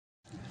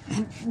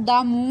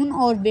The moon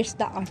orbits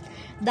the earth.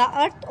 The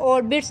earth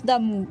orbits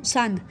the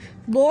sun.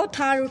 Both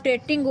are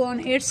rotating on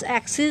its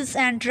axis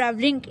and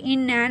traveling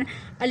in an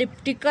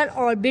elliptical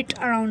orbit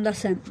around the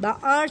sun. The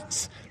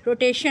earth's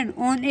rotation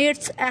on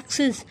its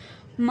axis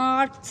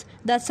marks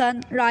the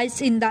sun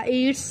rise in the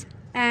east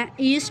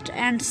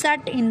and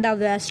set in the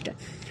west.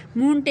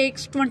 Moon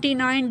takes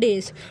 29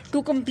 days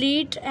to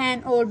complete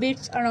an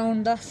orbit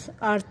around the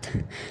earth.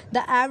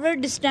 The average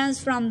distance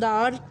from the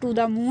earth to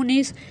the moon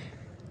is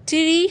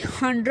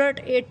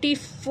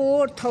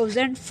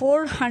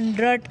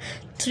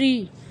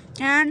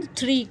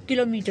 384,403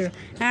 kilometers,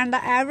 and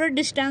the average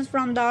distance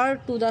from the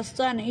earth to the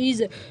sun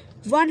is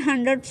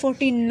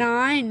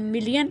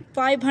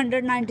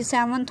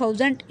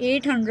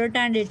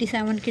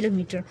 149,597,887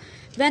 kilometers.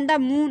 When the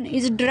moon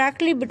is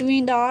directly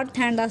between the earth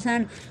and the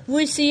sun,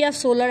 we see a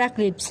solar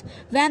eclipse.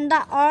 When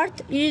the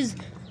earth is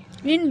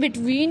in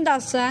between the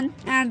sun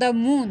and the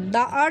moon,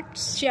 the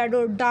earth's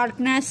shadow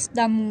darkens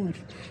the moon.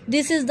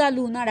 This is the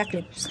lunar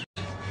eclipse.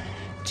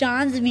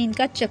 चांद ज़मीन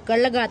का चक्कर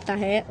लगाता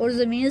है और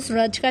ज़मीन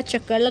सूरज का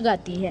चक्कर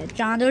लगाती है।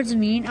 चांद और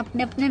ज़मीन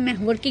अपने अपने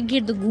महवर के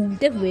गिर्द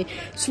घूमते हुए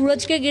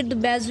सूरज के गिर्द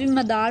बैज़वी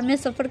मदार में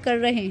सफ़र कर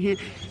रहे हैं।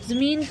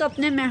 ज़मीन का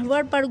अपने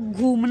महवर पर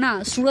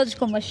घूमना सूरज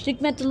को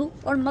मशरिक़ में तुलू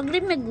और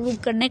मगरिब में गुरूब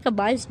करने का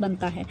बाइस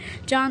बनता है।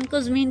 चांद को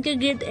ज़मीन के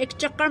गिर्द एक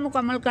चक्कर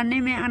मुकम्मल करने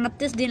में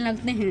 29 दिन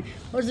लगते हैं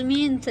और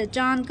ज़मीन से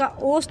चांद का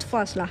औसत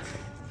फासला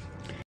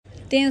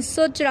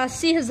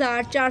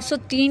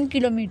 384,403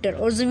 किलोमीटर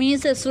और ज़मीन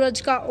से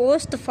सूरज का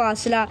औसत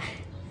फासला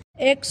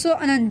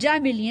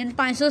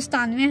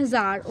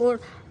 149,597,000 और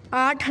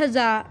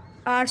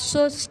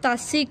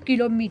 8,887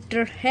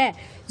 किलोमीटर है।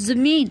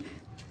 ज़मीन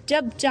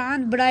जब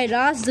चांद बराह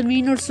रास्त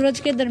ज़मीन और सूरज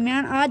के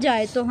दरमियान आ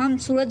जाए तो हम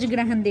सूरज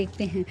ग्रहण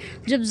देखते हैं।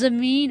 जब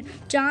ज़मीन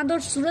चांद और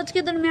सूरज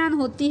के दरमियान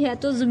होती है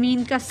तो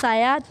ज़मीन का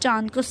साया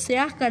चांद को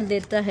स्याह कर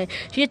देता है।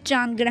 ये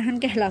चांद ग्रहण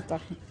कहलाता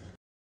है।